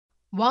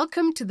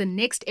Welcome to the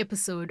next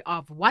episode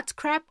of What's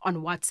Crap on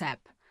WhatsApp,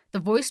 the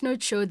voice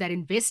note show that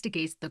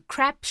investigates the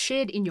crap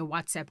shared in your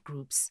WhatsApp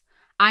groups.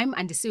 I'm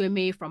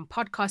Andisiweme from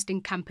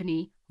podcasting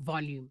company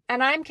Volume.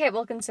 And I'm Kate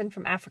Wilkinson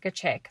from Africa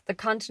Check, the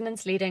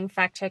continent's leading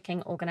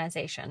fact-checking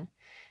organization.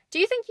 Do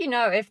you think you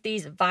know if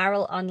these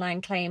viral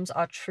online claims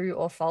are true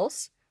or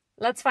false?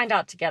 Let's find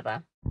out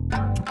together.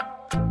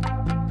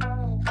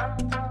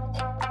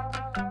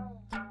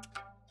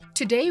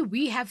 Today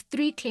we have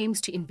 3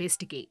 claims to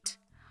investigate.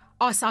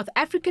 Are South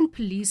African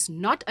police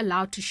not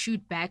allowed to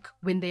shoot back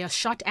when they are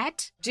shot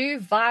at? Do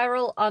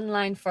viral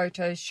online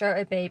photos show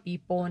a baby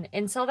born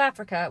in South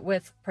Africa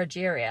with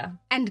progeria?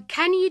 And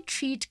can you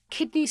treat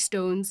kidney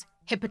stones,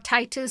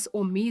 hepatitis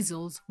or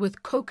measles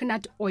with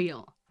coconut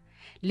oil?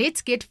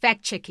 Let's get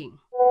fact-checking.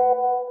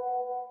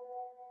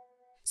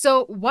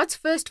 So what's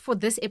first for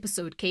this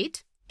episode,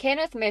 Kate?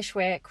 Kenneth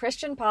Meshwe,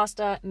 Christian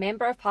pastor,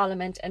 Member of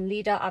Parliament and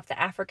leader of the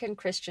African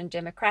Christian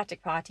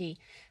Democratic Party,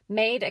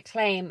 made a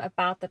claim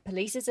about the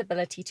police's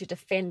ability to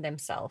defend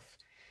themselves.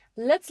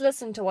 Let's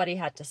listen to what he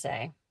had to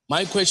say.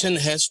 My question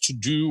has to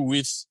do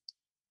with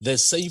the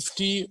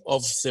safety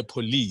of the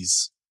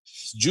police.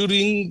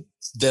 During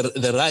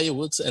the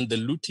riots and the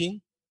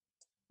looting,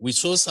 we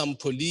saw some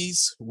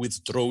police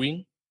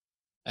withdrawing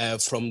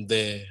from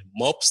the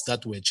mobs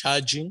that were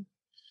charging.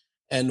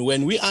 And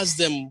when we asked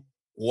them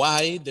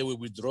why they were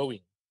withdrawing,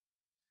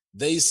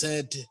 they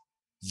said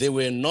they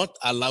were not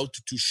allowed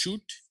to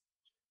shoot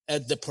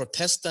at the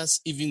protesters,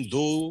 even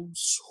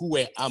those who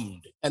were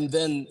armed. And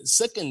then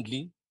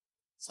secondly,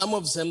 some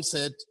of them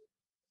said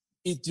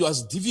it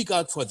was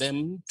difficult for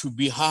them to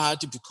be heard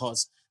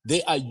because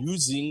they are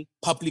using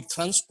public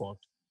transport.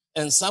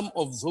 And some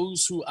of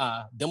those who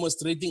are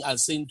demonstrating are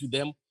saying to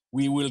them,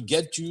 we will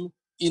get you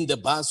in the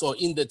bus or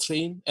in the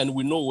train and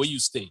we know where you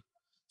stay.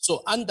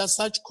 So under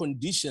such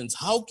conditions,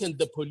 how can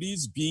the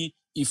police be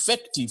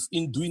effective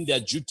in doing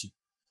their duty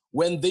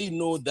when they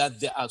know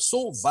that they are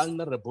so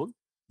vulnerable,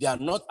 they are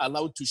not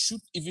allowed to shoot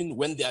even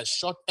when they are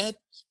shot at,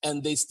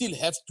 and they still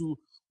have to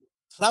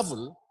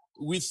travel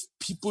with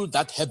people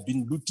that have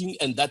been looting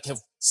and that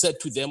have said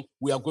to them,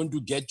 we are going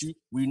to get you,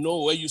 we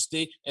know where you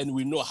stay, and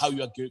we know how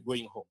you are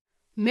going home.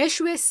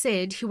 Meshwe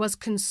said he was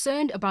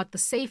concerned about the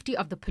safety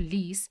of the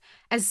police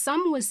as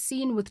some were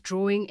seen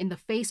withdrawing in the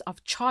face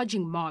of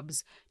charging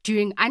mobs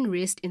during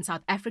unrest in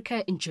South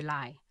Africa in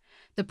July.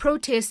 The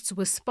protests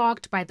were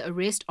sparked by the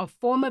arrest of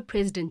former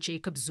President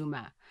Jacob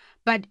Zuma.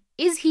 But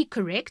is he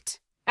correct?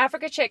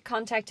 Africa Check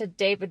contacted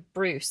David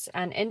Bruce,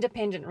 an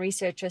independent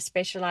researcher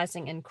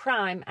specializing in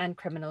crime and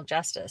criminal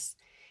justice.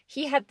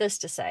 He had this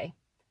to say.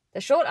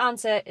 The short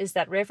answer is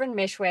that Reverend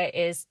Meshwe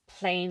is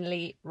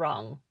plainly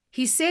wrong.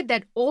 He said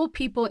that all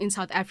people in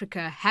South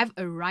Africa have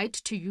a right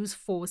to use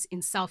force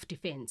in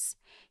self-defense.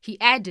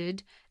 He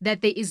added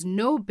that there is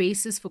no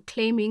basis for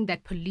claiming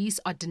that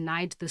police are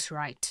denied this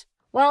right.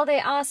 While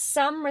there are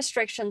some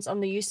restrictions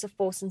on the use of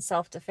force in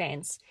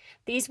self-defense,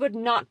 these would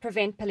not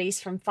prevent police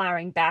from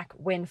firing back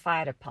when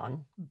fired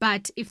upon.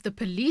 But if the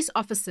police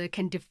officer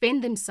can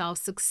defend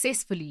themselves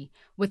successfully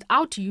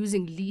without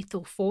using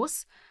lethal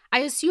force,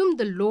 I assume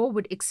the law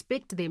would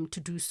expect them to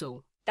do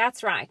so.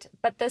 That's right,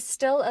 but this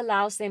still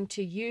allows them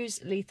to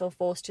use lethal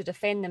force to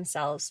defend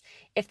themselves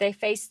if they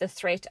face the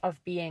threat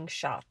of being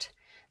shot.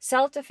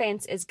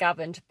 Self-defense is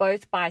governed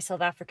both by South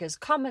Africa's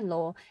common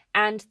law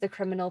and the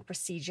Criminal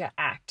Procedure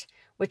Act,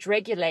 which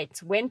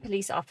regulates when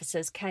police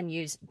officers can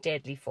use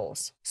deadly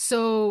force.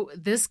 So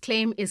this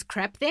claim is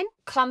crap then?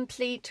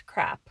 Complete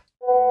crap.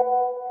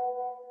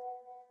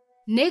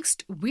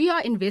 Next, we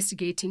are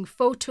investigating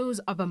photos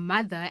of a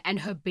mother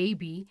and her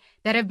baby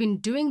that have been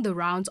doing the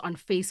rounds on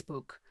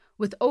Facebook,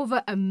 with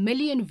over 1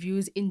 million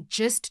views in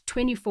just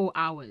 24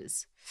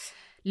 hours.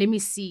 Let me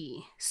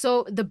see.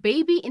 So the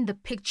baby in the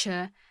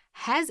picture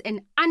has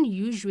an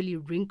unusually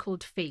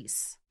wrinkled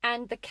face.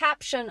 And the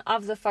caption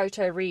of the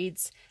photo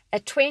reads, "A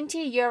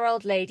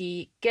 20-year-old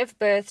lady give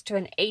birth to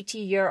an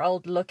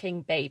 80-year-old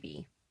looking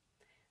baby."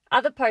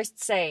 Other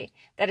posts say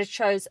that it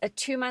shows a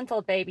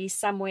 2-month-old baby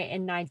somewhere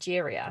in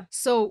Nigeria.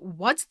 So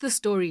what's the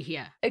story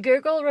here? A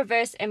Google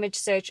reverse image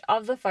search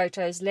of the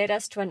photos led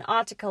us to an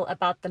article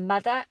about the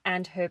mother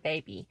and her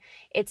baby.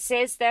 It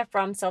says they're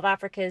from South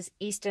Africa's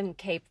Eastern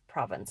Cape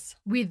province.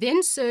 We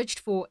then searched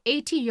for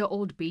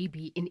 80-year-old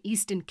baby in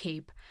Eastern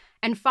Cape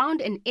and found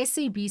an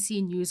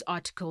SABC News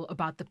article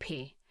about the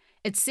pair.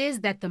 It says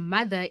that the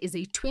mother is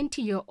a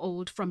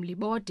 20-year-old from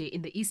Libote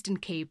in the Eastern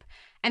Cape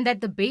and that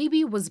the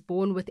baby was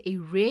born with a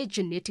rare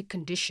genetic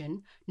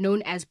condition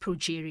known as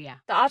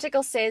progeria. The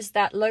article says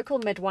that local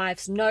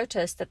midwives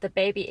noticed that the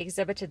baby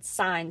exhibited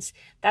signs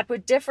that were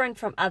different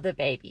from other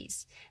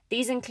babies.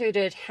 These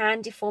included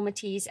hand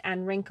deformities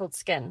and wrinkled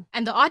skin.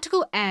 And the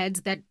article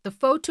adds that the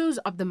photos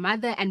of the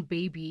mother and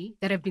baby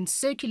that have been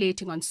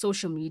circulating on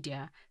social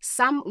media,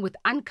 some with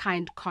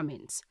unkind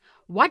comments.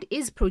 What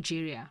is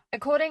progeria?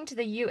 According to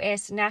the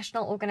U.S.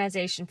 National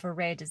Organization for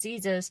Rare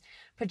Diseases,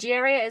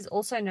 progeria is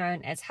also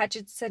known as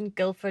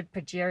Hutchinson-Gilford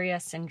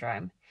progeria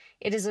syndrome.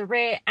 It is a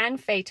rare and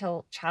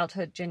fatal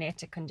childhood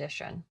genetic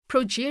condition.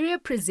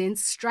 Progeria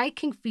presents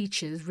striking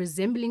features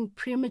resembling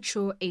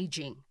premature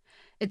aging.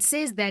 It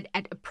says that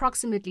at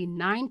approximately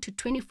 9 to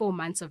 24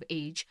 months of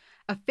age,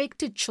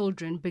 affected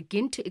children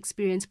begin to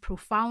experience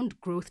profound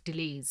growth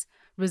delays,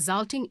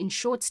 resulting in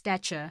short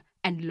stature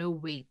and low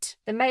weight.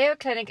 The Mayo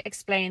Clinic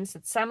explains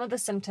that some of the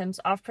symptoms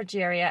of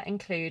progeria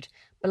include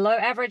below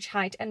average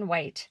height and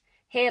weight,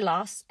 hair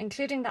loss,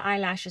 including the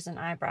eyelashes and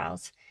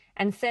eyebrows,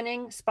 and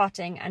thinning,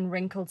 spotting, and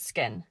wrinkled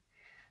skin.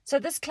 So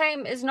this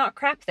claim is not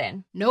crap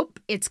then? Nope,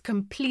 it's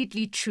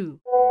completely true.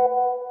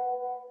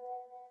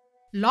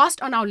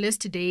 Last on our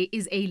list today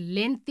is a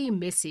lengthy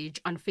message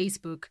on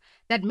Facebook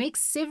that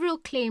makes several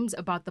claims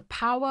about the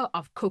power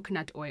of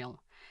coconut oil.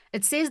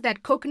 It says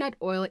that coconut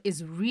oil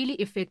is really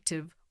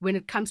effective when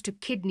it comes to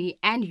kidney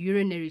and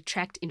urinary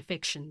tract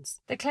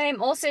infections. The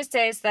claim also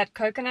says that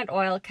coconut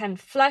oil can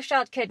flush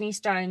out kidney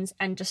stones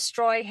and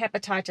destroy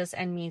hepatitis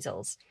and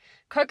measles.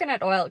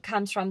 Coconut oil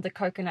comes from the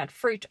coconut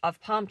fruit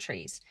of palm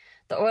trees.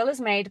 The oil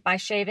is made by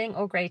shaving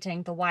or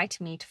grating the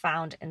white meat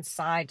found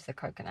inside the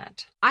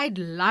coconut. I'd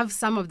love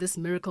some of this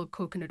miracle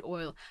coconut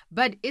oil,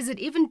 but is it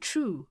even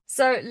true?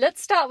 So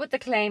let's start with the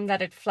claim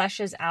that it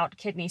flushes out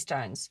kidney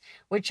stones,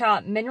 which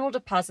are mineral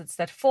deposits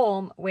that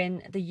form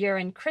when the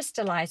urine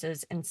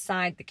crystallizes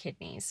inside the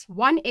kidneys.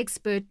 One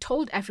expert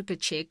told Africa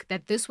Check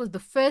that this was the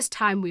first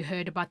time we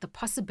heard about the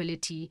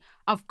possibility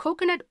of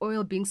coconut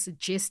oil being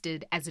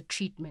suggested as a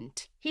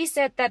treatment. He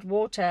said that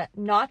water,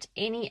 not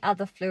any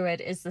other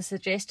fluid, is the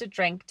suggested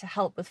drink to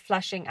help with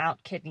flushing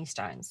out kidney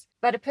stones.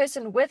 But a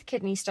person with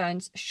kidney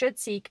stones should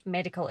seek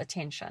medical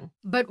attention.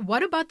 But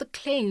what about the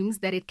claims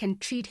that it can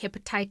treat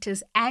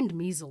hepatitis and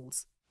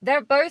measles?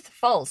 They're both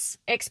false.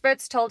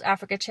 Experts told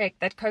Africa Check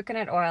that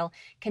coconut oil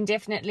can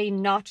definitely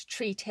not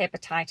treat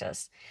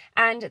hepatitis.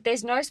 And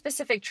there's no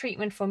specific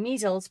treatment for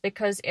measles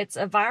because it's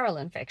a viral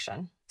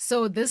infection.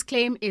 So this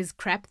claim is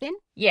crap then?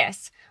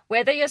 Yes.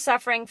 Whether you're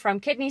suffering from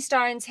kidney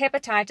stones,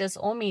 hepatitis,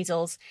 or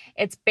measles,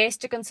 it's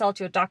best to consult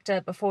your doctor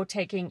before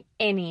taking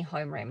any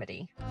home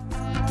remedy.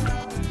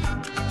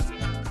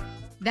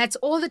 That's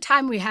all the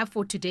time we have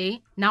for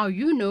today. Now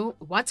you know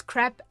what's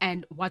crap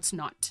and what's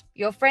not.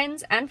 Your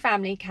friends and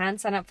family can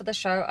sign up for the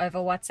show over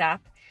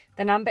WhatsApp.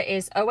 The number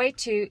is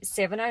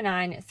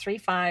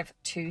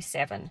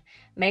 082-709-3527.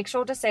 Make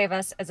sure to save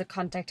us as a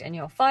contact in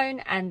your phone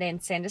and then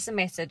send us a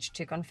message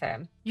to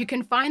confirm. You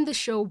can find the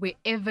show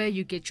wherever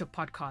you get your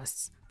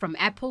podcasts, from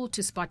Apple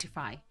to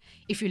Spotify.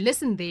 If you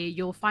listen there,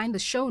 you'll find the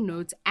show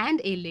notes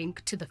and a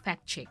link to the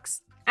fact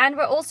checks. And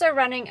we're also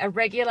running a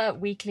regular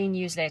weekly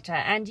newsletter,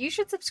 and you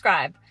should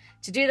subscribe.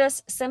 To do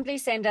this, simply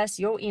send us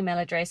your email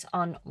address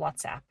on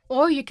WhatsApp.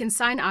 Or you can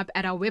sign up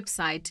at our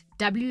website,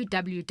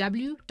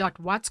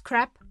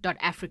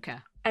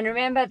 www.whatscrap.africa. And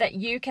remember that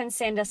you can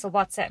send us a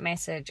WhatsApp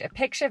message, a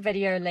picture,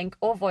 video, link,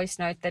 or voice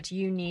note that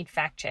you need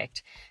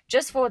fact-checked.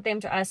 Just forward them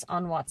to us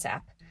on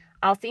WhatsApp.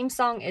 Our theme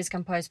song is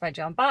composed by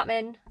John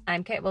Bartman.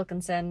 I'm Kate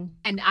Wilkinson.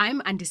 And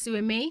I'm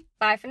Andisue May.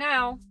 Bye for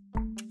now.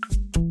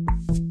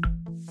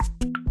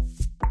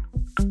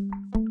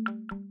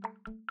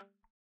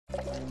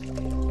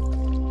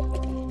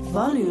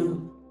 Volume.